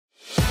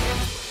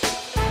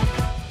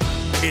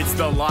It's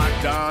the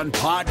Locked On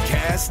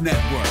Podcast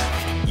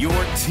Network, your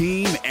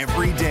team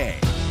every day.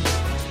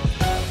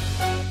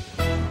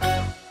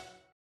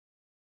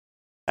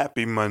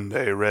 Happy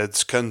Monday,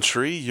 Reds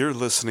country. You're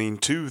listening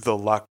to the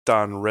Locked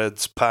On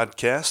Reds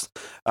podcast.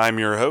 I'm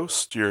your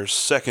host, your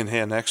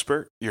secondhand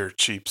expert, your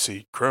cheap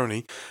seat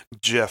crony,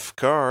 Jeff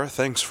Carr.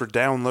 Thanks for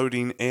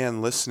downloading and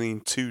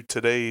listening to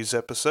today's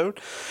episode.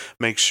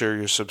 Make sure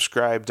you're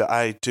subscribed to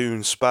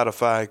iTunes,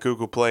 Spotify,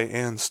 Google Play,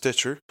 and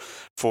Stitcher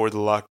for the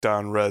Locked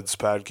On Reds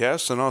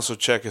podcast. And also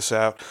check us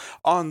out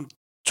on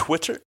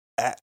Twitter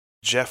at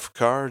Jeff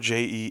Carr,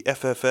 JEFFFCARR,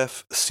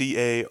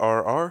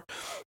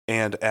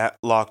 and at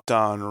Locked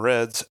On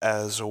Reds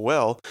as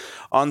well.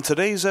 On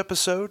today's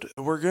episode,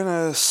 we're going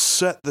to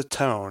set the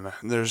tone.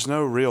 There's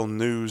no real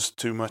news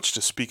too much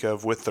to speak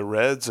of with the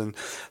Reds, and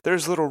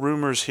there's little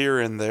rumors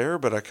here and there,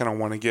 but I kind of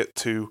want to get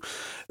to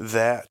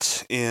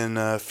that in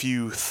a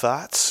few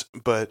thoughts.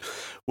 But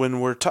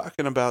when we're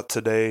talking about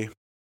today,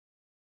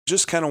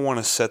 just kind of want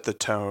to set the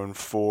tone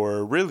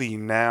for really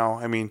now,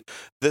 I mean,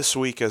 this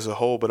week as a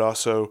whole, but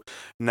also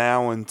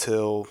now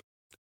until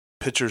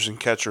pitchers and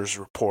catchers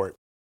report.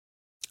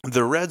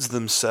 The Reds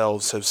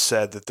themselves have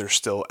said that they're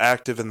still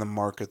active in the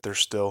market. They're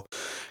still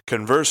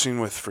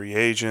conversing with free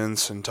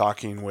agents and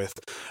talking with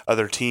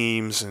other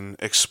teams and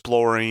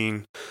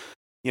exploring,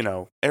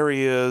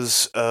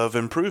 areas of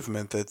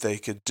improvement that they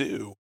could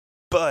do.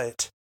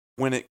 But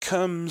when it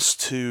comes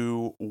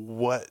to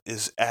what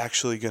is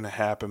actually going to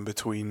happen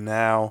between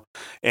now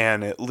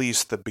and at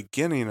least the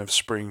beginning of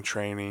spring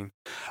training,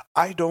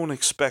 I don't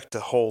expect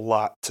a whole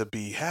lot to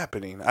be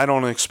happening. I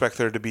don't expect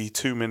there to be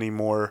too many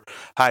more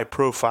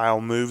high-profile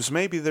moves.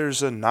 Maybe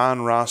there's a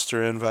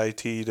non-roster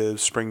invitee to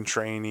spring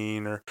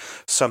training or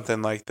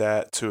something like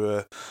that to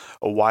a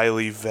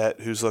wily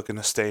vet who's looking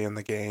to stay in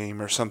the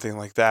game or something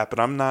like that. But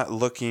I'm not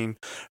looking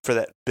for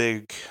that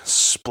big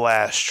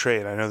splash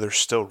trade. I know there's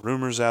still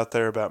rumors out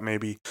there about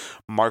maybe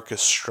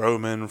Marcus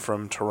Stroman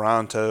from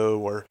Toronto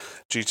or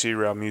GT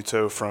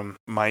Realmuto from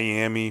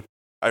Miami.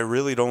 I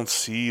really don't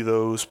see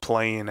those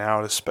playing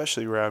out,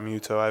 especially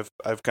Realmuto.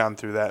 I've gone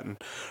through that in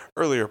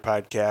earlier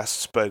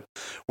podcasts, but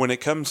when it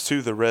comes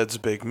to the Reds'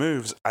 big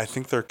moves, I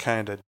think they're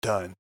kind of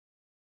done.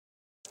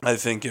 I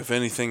think if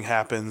anything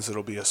happens,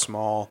 it'll be a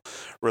small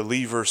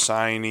reliever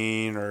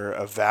signing or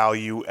a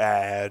value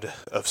add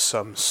of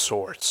some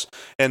sorts.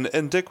 And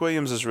Dick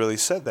Williams has really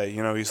said that.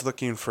 He's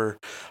looking for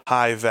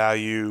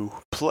high-value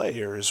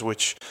players,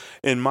 which,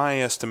 in my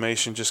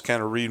estimation, just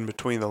kind of reading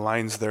between the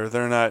lines there,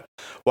 they're not,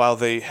 while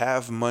they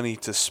have money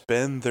to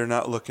spend, they're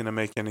not looking to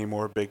make any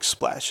more big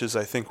splashes.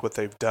 I think what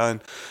they've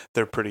done,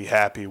 they're pretty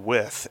happy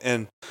with.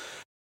 And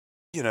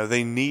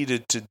they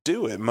needed to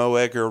do it. Mo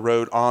Egger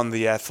wrote on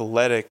The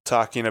Athletic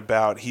talking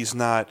about he's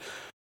not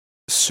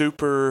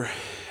super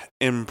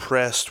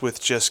impressed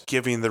with just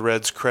giving the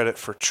Reds credit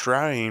for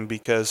trying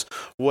because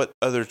what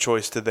other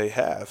choice did they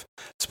have?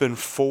 It's been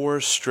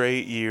 4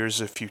 straight years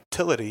of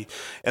futility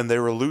and they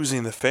were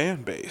losing the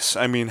fan base.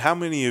 I mean, how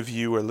many of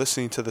you are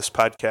listening to this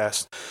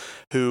podcast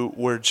who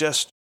were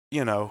just,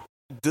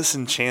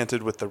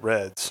 disenchanted with the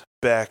Reds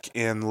back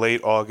in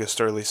late August,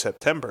 early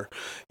September?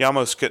 You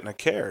almost couldn't have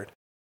cared.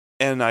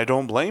 And I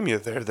don't blame you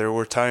there. There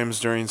were times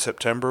during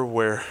September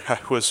where I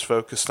was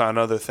focused on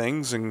other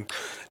things and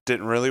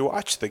didn't really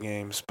watch the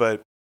games.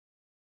 But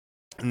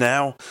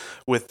now,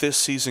 with this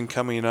season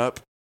coming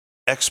up,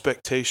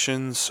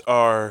 expectations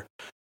are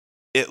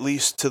at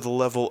least to the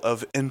level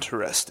of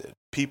interested.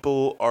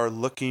 People are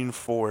looking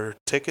for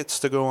tickets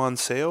to go on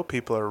sale.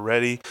 People are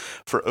ready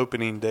for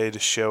opening day to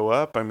show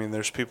up. I mean,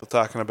 there's people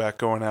talking about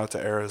going out to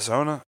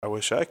Arizona. I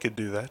wish I could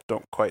do that.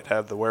 Don't quite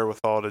have the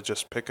wherewithal to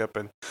just pick up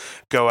and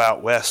go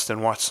out west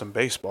and watch some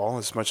baseball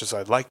as much as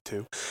I'd like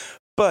to.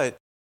 But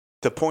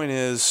the point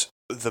is,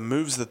 the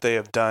moves that they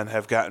have done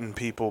have gotten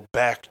people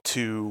back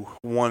to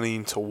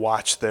wanting to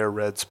watch their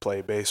Reds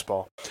play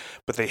baseball.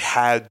 But they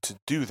had to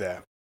do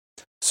that.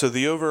 So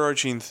the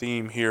overarching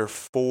theme here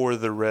for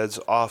the Reds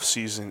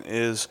offseason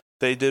is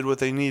they did what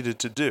they needed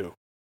to do.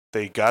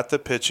 They got the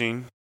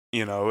pitching.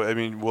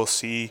 We'll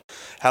see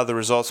how the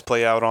results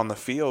play out on the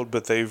field,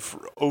 but they've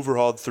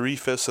overhauled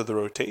 3/5 of the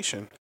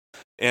rotation.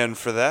 And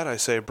for that, I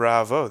say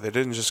bravo. They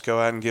didn't just go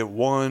out and get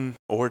 1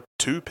 or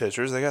 2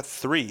 pitchers. They got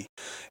 3.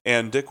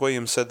 And Dick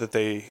Williams said that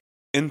they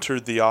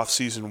entered the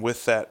offseason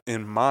with that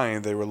in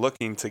mind. They were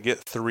looking to get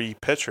 3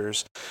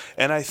 pitchers,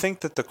 and I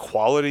think that the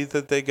quality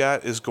that they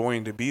got is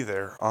going to be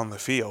there on the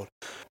field.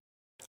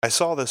 I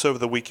saw this over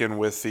the weekend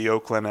with the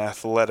Oakland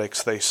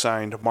Athletics. They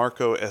signed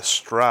Marco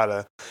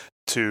Estrada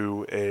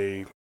to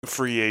a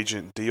free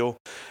agent deal,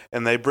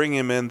 and they bring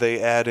him in.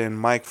 They add in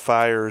Mike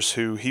Fiers,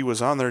 who he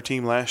was on their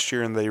team last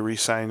year, and they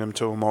re-signed him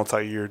to a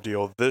multi-year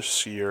deal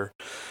this year.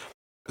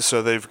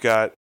 So they've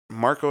got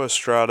Marco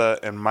Estrada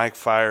and Mike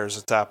Fiers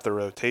atop the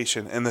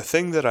rotation. And the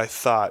thing that I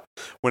thought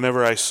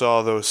whenever I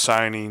saw those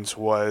signings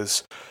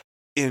was,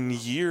 in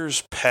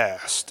years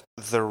past,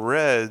 the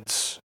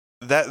Reds,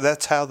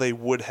 that's how they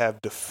would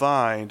have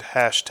defined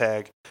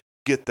hashtag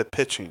get the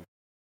pitching.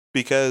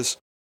 Because,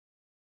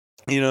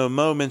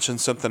 Mo mentioned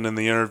something in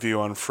the interview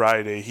on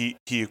Friday.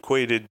 He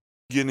equated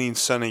getting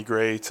Sonny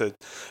Gray to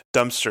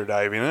dumpster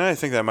diving, and I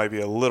think that might be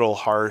a little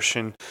harsh,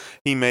 and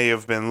he may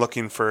have been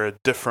looking for a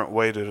different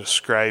way to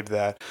describe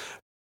that.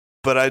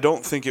 But I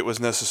don't think it was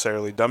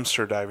necessarily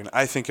dumpster diving.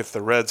 I think if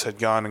the Reds had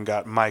gone and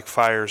got Mike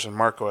Fiers and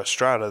Marco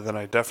Estrada, then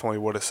I definitely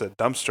would have said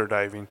dumpster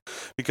diving,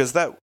 because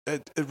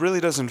it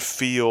really doesn't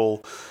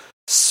feel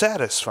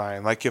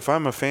satisfying. Like, if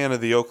I'm a fan of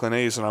the Oakland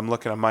A's and I'm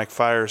looking at Mike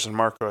Fiers and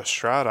Marco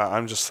Estrada,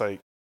 I'm just like,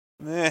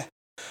 eh.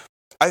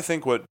 I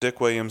think what Dick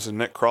Williams and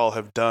Nick Krall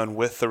have done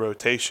with the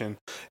rotation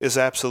is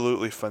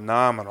absolutely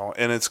phenomenal,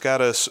 and it's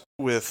got us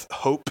with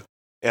hope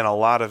and a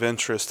lot of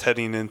interest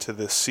heading into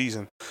this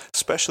season,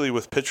 especially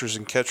with pitchers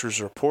and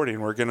catchers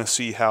reporting. We're going to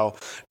see how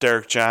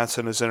Derek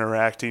Johnson is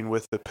interacting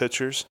with the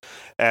pitchers.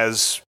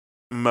 As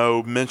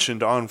Mo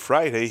mentioned on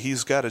Friday,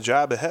 he's got a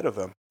job ahead of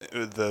him.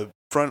 The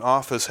front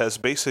office has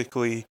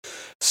basically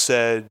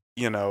said,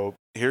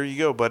 here you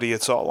go, buddy.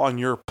 It's all on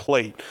your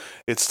plate.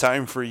 It's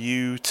time for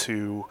you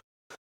to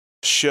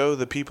show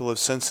the people of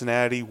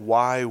Cincinnati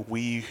why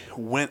we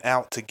went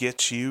out to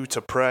get you,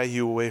 to pry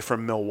you away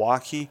from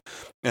Milwaukee,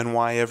 and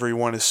why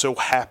everyone is so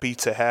happy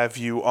to have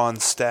you on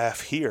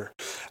staff here.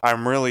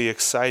 I'm really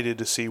excited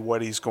to see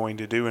what he's going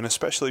to do, and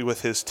especially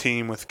with his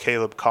team, with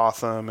Caleb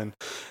Cotham and,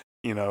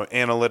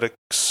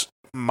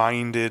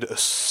 analytics-minded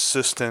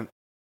assistant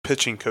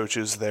pitching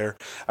coaches there.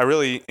 I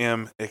really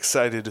am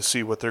excited to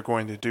see what they're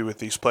going to do with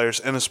these players,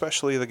 and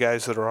especially the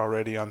guys that are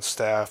already on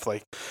staff,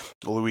 like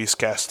Luis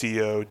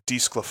Castillo,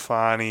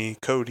 DeSclafani,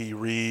 Cody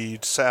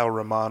Reed, Sal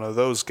Romano.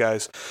 Those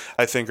guys,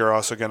 I think, are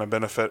also going to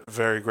benefit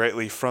very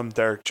greatly from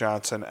Derek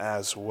Johnson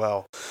as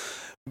well.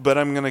 But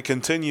I'm going to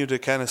continue to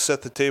kind of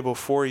set the table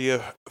for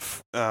you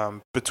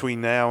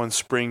between now and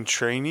spring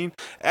training.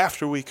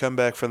 After we come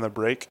back from the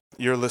break,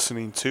 you're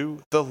listening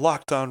to the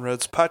Locked On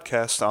Reds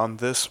podcast on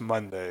this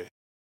Monday.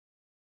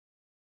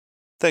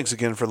 Thanks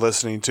again for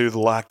listening to the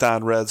Locked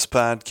On Reds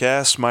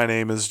podcast. My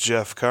name is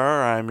Jeff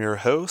Carr. I'm your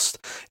host.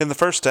 In the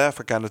first half,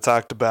 I kind of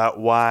talked about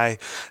why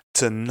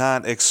to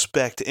not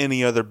expect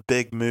any other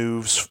big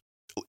moves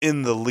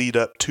in the lead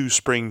up to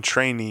spring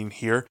training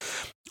here.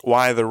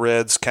 Why the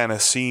Reds kind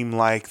of seem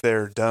like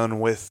they're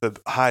done with the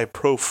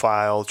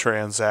high-profile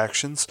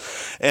transactions.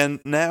 And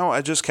now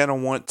I just kind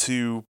of want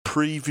to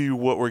preview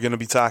what we're going to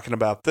be talking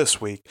about this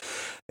week.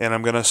 And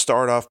I'm going to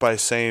start off by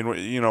saying,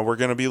 we're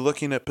going to be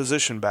looking at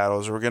position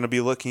battles. We're going to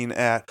be looking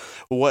at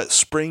what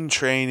spring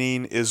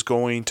training is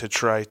going to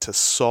try to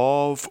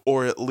solve,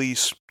 or at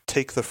least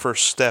take the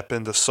first step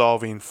into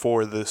solving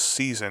for this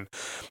season,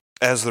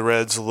 as the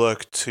Reds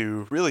look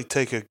to really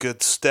take a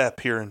good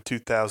step here in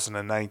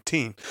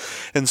 2019.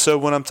 And so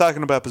when I'm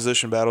talking about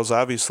position battles,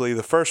 obviously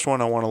the first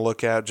one I want to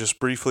look at just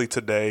briefly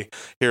today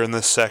here in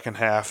this second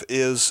half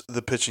is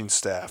the pitching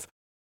staff,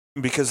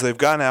 because they've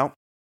gone out,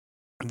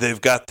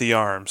 they've got the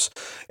arms,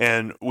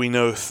 and we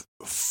know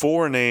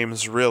four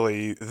names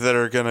really that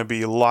are going to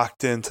be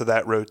locked into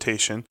that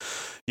rotation.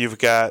 You've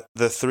got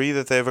the three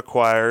that they've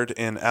acquired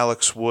in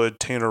Alex Wood,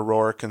 Tanner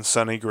Roark, and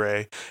Sonny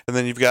Gray, and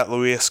then you've got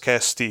Luis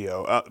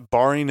Castillo.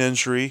 Barring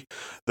injury,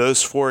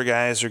 those four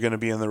guys are going to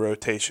be in the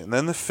rotation.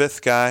 Then the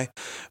fifth guy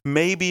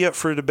may be up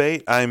for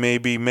debate. I may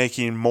be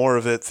making more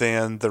of it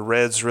than the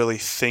Reds really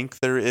think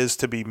there is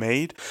to be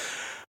made.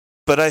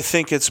 But I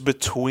think it's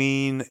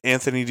between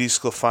Anthony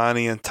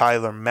DeSclafani and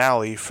Tyler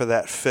Mahle for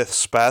that fifth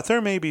spot.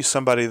 There may be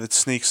somebody that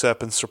sneaks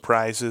up and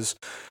surprises.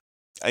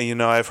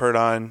 I've heard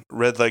on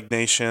Red Leg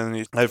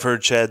Nation, I've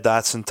heard Chad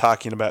Dotson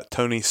talking about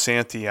Tony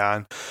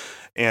Santillan.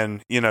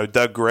 And,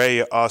 Doug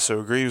Gray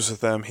also agrees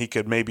with them. He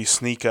could maybe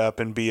sneak up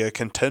and be a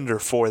contender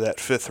for that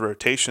fifth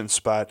rotation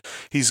spot.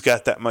 He's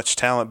got that much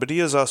talent, but he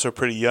is also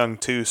pretty young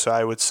too. So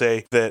I would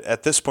say that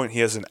at this point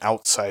he has an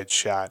outside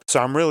shot. So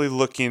I'm really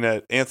looking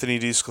at Anthony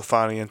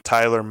DeSclafani and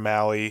Tyler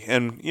Mahle,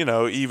 and,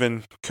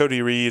 even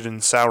Cody Reed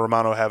and Sal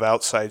Romano have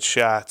outside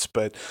shots,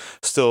 but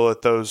still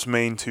at those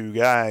main two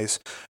guys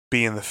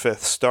being the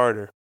fifth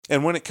starter.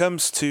 And when it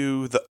comes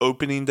to the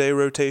opening day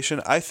rotation,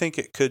 I think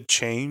it could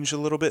change a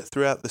little bit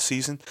throughout the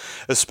season,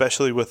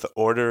 especially with the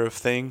order of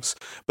things.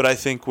 But I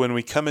think when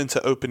we come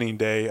into opening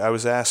day, I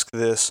was asked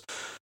this.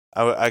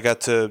 I got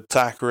to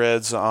talk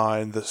Reds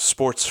on the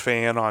Sports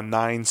Fan on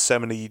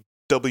 970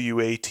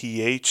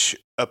 WATH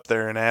up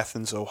there in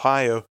Athens,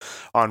 Ohio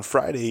on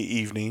Friday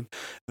evening.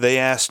 They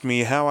asked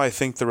me how I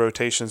think the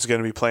rotation is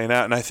going to be playing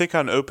out. And I think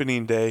on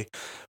opening day,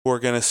 we're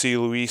going to see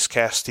Luis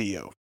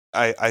Castillo.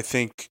 I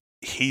think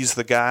he's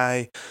the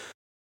guy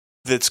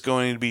that's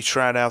going to be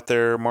tried out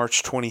there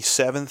March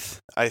 27th.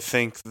 I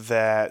think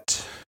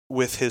that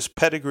with his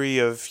pedigree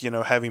of,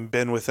 having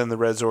been within the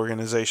Reds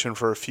organization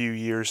for a few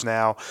years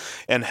now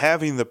and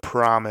having the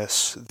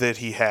promise that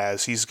he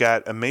has, he's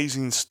got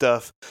amazing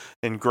stuff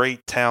and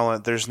great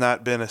talent. There's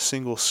not been a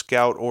single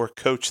scout or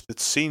coach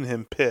that's seen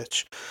him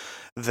pitch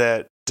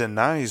that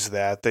denies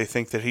that. They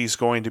think that he's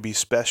going to be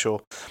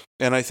special.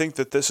 And I think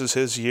that this is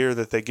his year,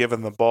 that they give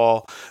him the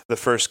ball the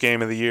first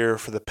game of the year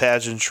for the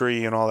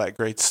pageantry and all that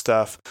great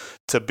stuff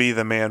to be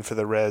the man for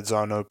the Reds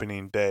on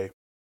opening day.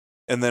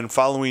 And then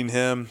following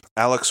him,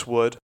 Alex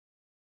Wood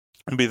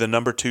will be the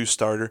number 2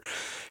 starter.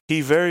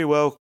 He very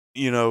well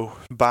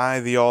by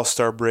the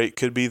All-Star break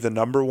could be the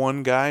number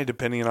one guy,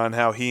 depending on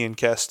how he and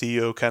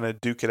Castillo kind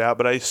of duke it out.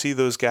 But I see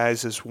those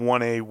guys as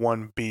 1A,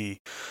 1B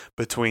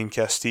between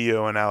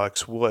Castillo and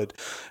Alex Wood.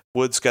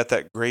 Wood's got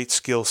that great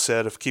skill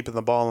set of keeping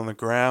the ball on the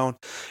ground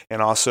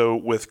and also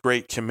with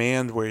great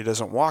command where he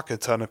doesn't walk a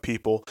ton of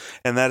people.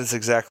 And that is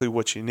exactly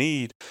what you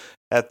need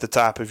at the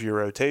top of your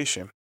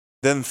rotation.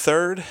 Then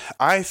third,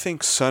 I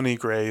think Sonny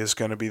Gray is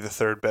going to be the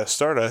third best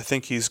starter. I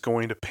think he's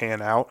going to pan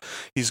out.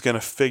 He's going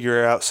to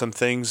figure out some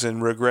things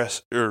and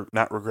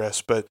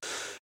but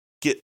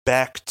get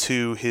back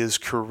to his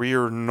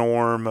career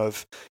norm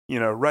of,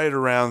 right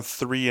around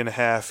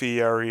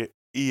 3.5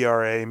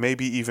 ERA,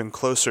 maybe even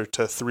closer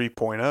to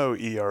 3.0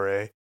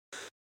 ERA,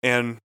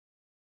 and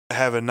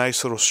have a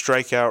nice little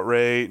strikeout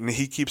rate, and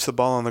he keeps the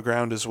ball on the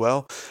ground as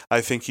well. I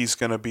think he's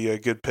going to be a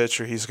good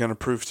pitcher. He's going to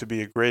prove to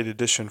be a great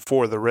addition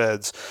for the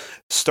Reds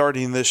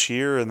starting this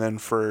year and then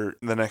for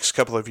the next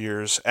couple of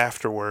years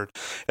afterward.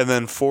 And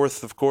then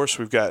fourth, of course,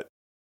 we've got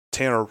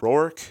Tanner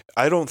Roark.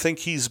 I don't think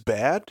he's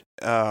bad.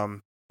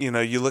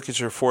 You look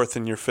at your fourth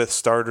and your fifth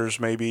starters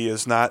maybe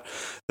is not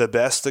the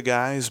best of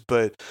guys,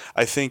 but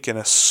I think in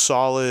a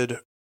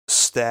solid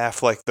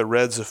staff like the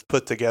Reds have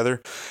put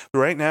together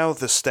right now,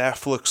 the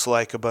staff looks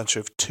like a bunch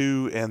of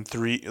 2 and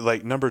 3,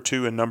 like number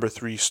 2 and number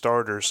 3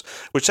 starters,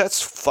 which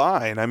that's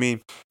fine. I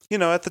mean,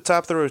 at the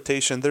top of the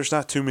rotation, there's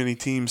not too many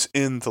teams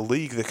in the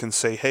league that can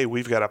say, hey,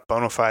 we've got a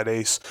bona fide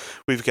ace.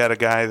 We've got a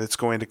guy that's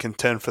going to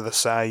contend for the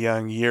Cy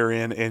Young year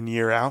in and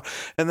year out,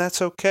 and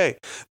that's okay.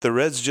 The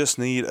Reds just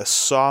need a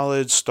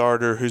solid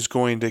starter who's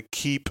going to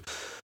keep,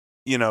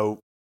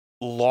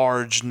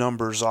 large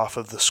numbers off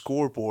of the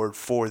scoreboard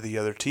for the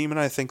other team, and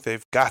I think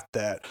they've got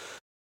that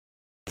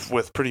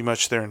with pretty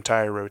much their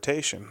entire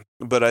rotation.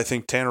 But I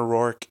think Tanner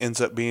Roark ends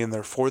up being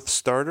their fourth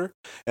starter,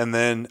 and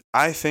then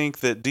I think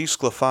that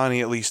DeSclafani,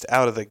 at least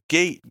out of the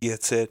gate,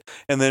 gets it,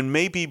 and then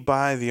maybe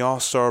by the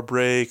All-Star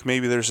break,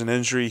 maybe there's an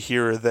injury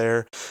here or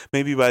there,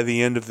 maybe by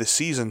the end of the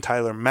season,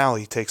 Tyler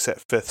Mahle takes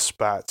that fifth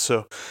spot.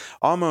 So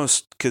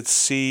almost could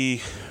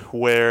see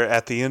where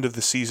at the end of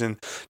the season,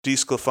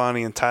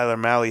 DeSclafani and Tyler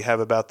Mahle have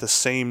about the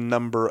same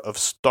number of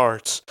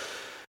starts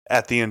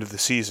at the end of the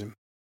season.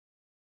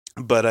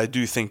 But I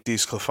do think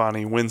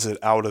DeSclafani wins it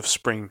out of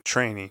spring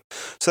training.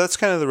 So that's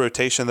kind of the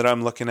rotation that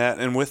I'm looking at.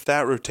 And with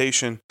that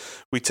rotation,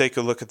 we take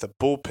a look at the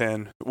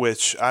bullpen,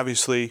 which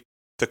obviously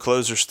the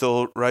closer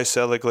still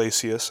Raisel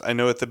Iglesias. I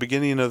know at the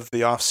beginning of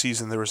the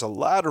offseason there was a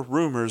lot of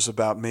rumors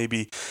about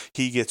maybe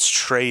he gets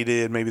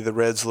traded, maybe the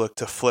Reds look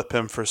to flip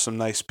him for some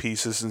nice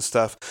pieces and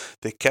stuff.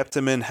 They kept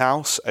him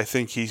in-house. I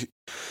think he's,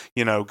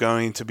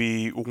 going to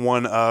be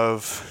one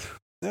of...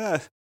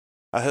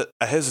 I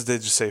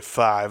hesitate to say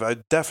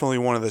 5. Definitely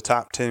one of the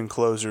top 10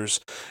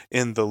 closers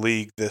in the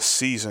league this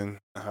season,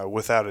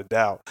 without a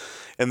doubt.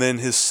 And then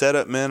his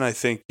setup men, I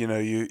think,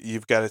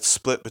 you've got it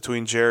split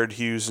between Jared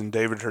Hughes and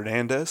David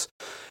Hernandez.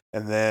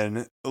 And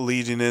then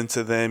leading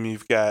into them,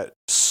 you've got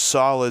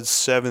solid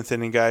seventh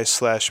inning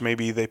guys /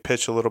 maybe they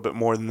pitch a little bit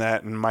more than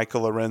that, and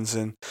Michael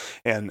Lorenzen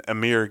and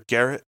Amir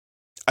Garrett.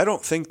 I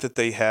don't think that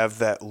they have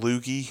that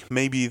loogie.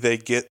 Maybe they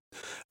get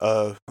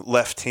a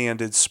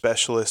left-handed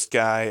specialist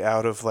guy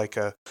out of like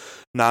a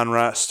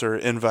non-roster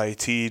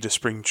invitee to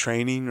spring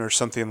training or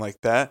something like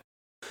that.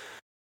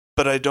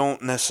 But I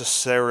don't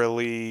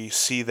necessarily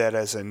see that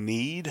as a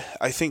need.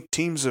 I think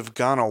teams have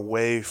gone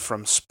away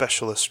from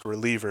specialist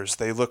relievers.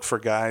 They look for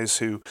guys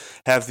who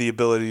have the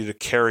ability to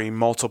carry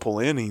multiple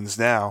innings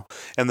now.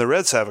 And the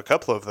Reds have a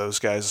couple of those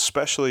guys,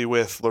 especially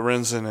with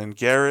Lorenzen and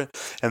Garrett.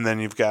 And then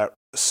you've got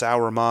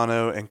Sal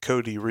Romano and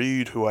Cody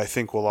Reed, who I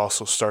think will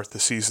also start the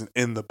season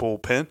in the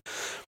bullpen.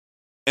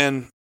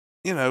 And,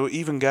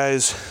 even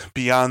guys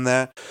beyond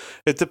that,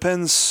 it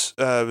depends.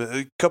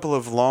 A couple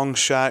of long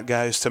shot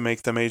guys to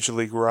make the major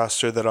league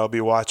roster that I'll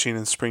be watching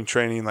in spring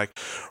training, like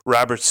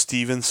Robert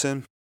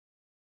Stevenson.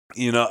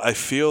 I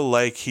feel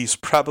like he's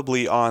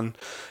probably on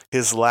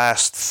his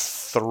last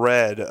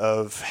thread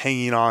of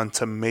hanging on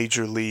to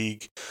major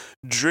league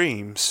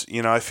dreams.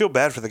 I feel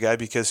bad for the guy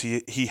because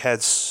he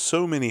had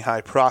so many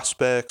high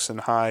prospects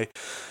and high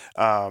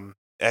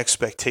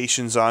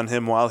expectations on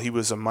him while he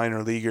was a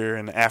minor leaguer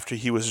and after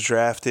he was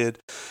drafted.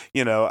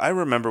 I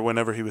remember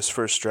whenever he was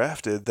first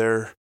drafted,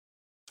 there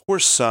were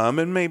some,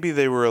 and maybe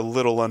they were a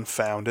little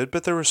unfounded,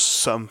 but there were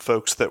some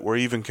folks that were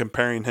even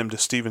comparing him to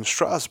Steven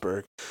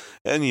Strasburg.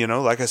 And,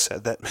 like I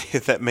said,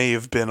 that may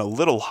have been a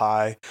little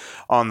high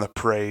on the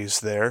praise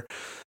there.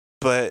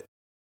 But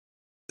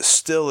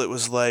still, it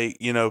was like,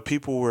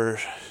 people were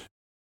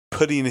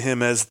putting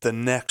him as the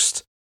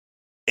next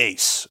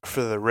ace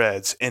for the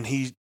Reds, and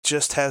he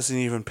just hasn't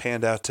even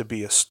panned out to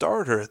be a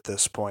starter at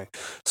this point.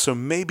 So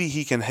maybe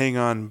he can hang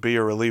on and be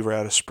a reliever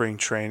out of spring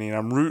training.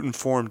 I'm rooting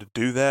for him to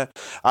do that.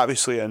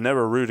 Obviously, I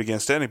never root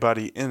against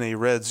anybody in a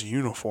Reds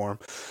uniform,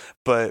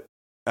 but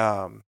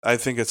I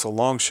think it's a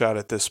long shot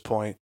at this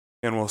point,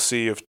 and we'll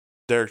see if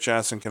Derek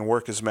Johnson can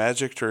work his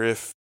magic or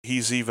if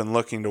he's even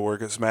looking to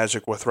work his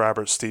magic with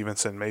Robert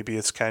Stevenson. Maybe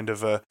it's kind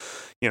of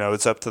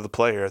it's up to the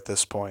player at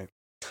this point.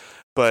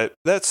 But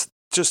that's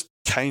just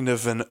kind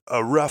of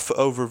a rough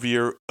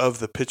overview of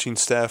the pitching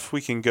staff. We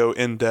can go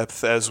in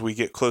depth as we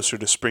get closer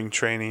to spring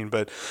training,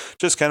 but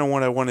just kind of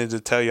what I wanted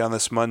to tell you on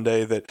this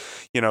Monday that,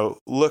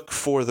 look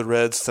for the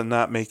Reds to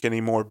not make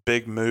any more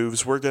big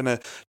moves. We're going to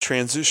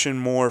transition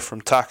more from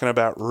talking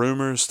about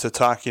rumors to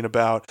talking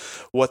about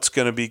what's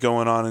going to be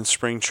going on in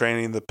spring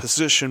training, the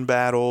position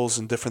battles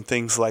and different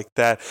things like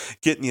that,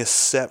 getting you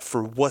set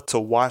for what to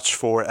watch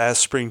for as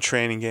spring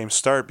training games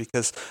start,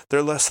 because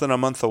they're less than a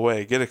month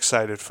away. Get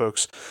excited,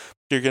 folks.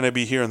 You're going to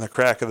be hearing the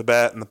crack of the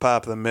bat and the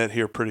pop of the mitt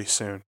here pretty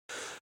soon.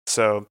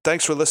 So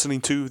thanks for listening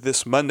to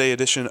this Monday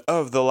edition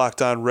of the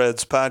Locked On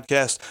Reds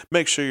podcast.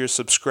 Make sure you're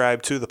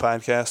subscribed to the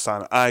podcast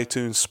on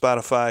iTunes,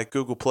 Spotify,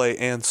 Google Play,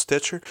 and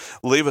Stitcher.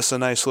 Leave us a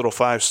nice little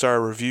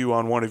 5-star review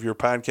on one of your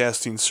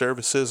podcasting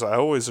services. I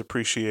always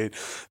appreciate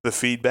the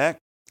feedback.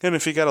 And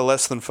if you got a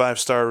less than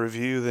 5-star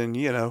review, then,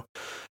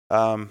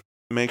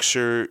 make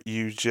sure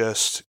you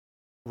just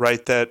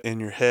write that in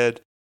your head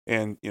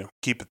and,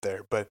 keep it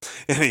there. But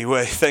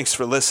anyway, thanks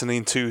for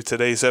listening to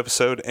today's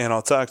episode, and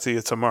I'll talk to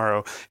you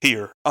tomorrow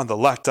here on the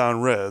Locked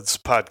On Reds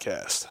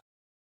podcast.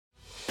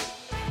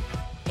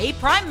 Hey,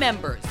 Prime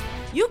members,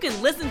 you can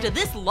listen to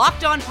this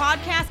Locked On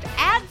podcast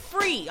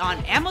ad-free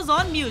on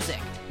Amazon Music.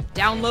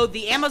 Download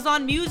the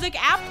Amazon Music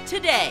app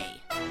today.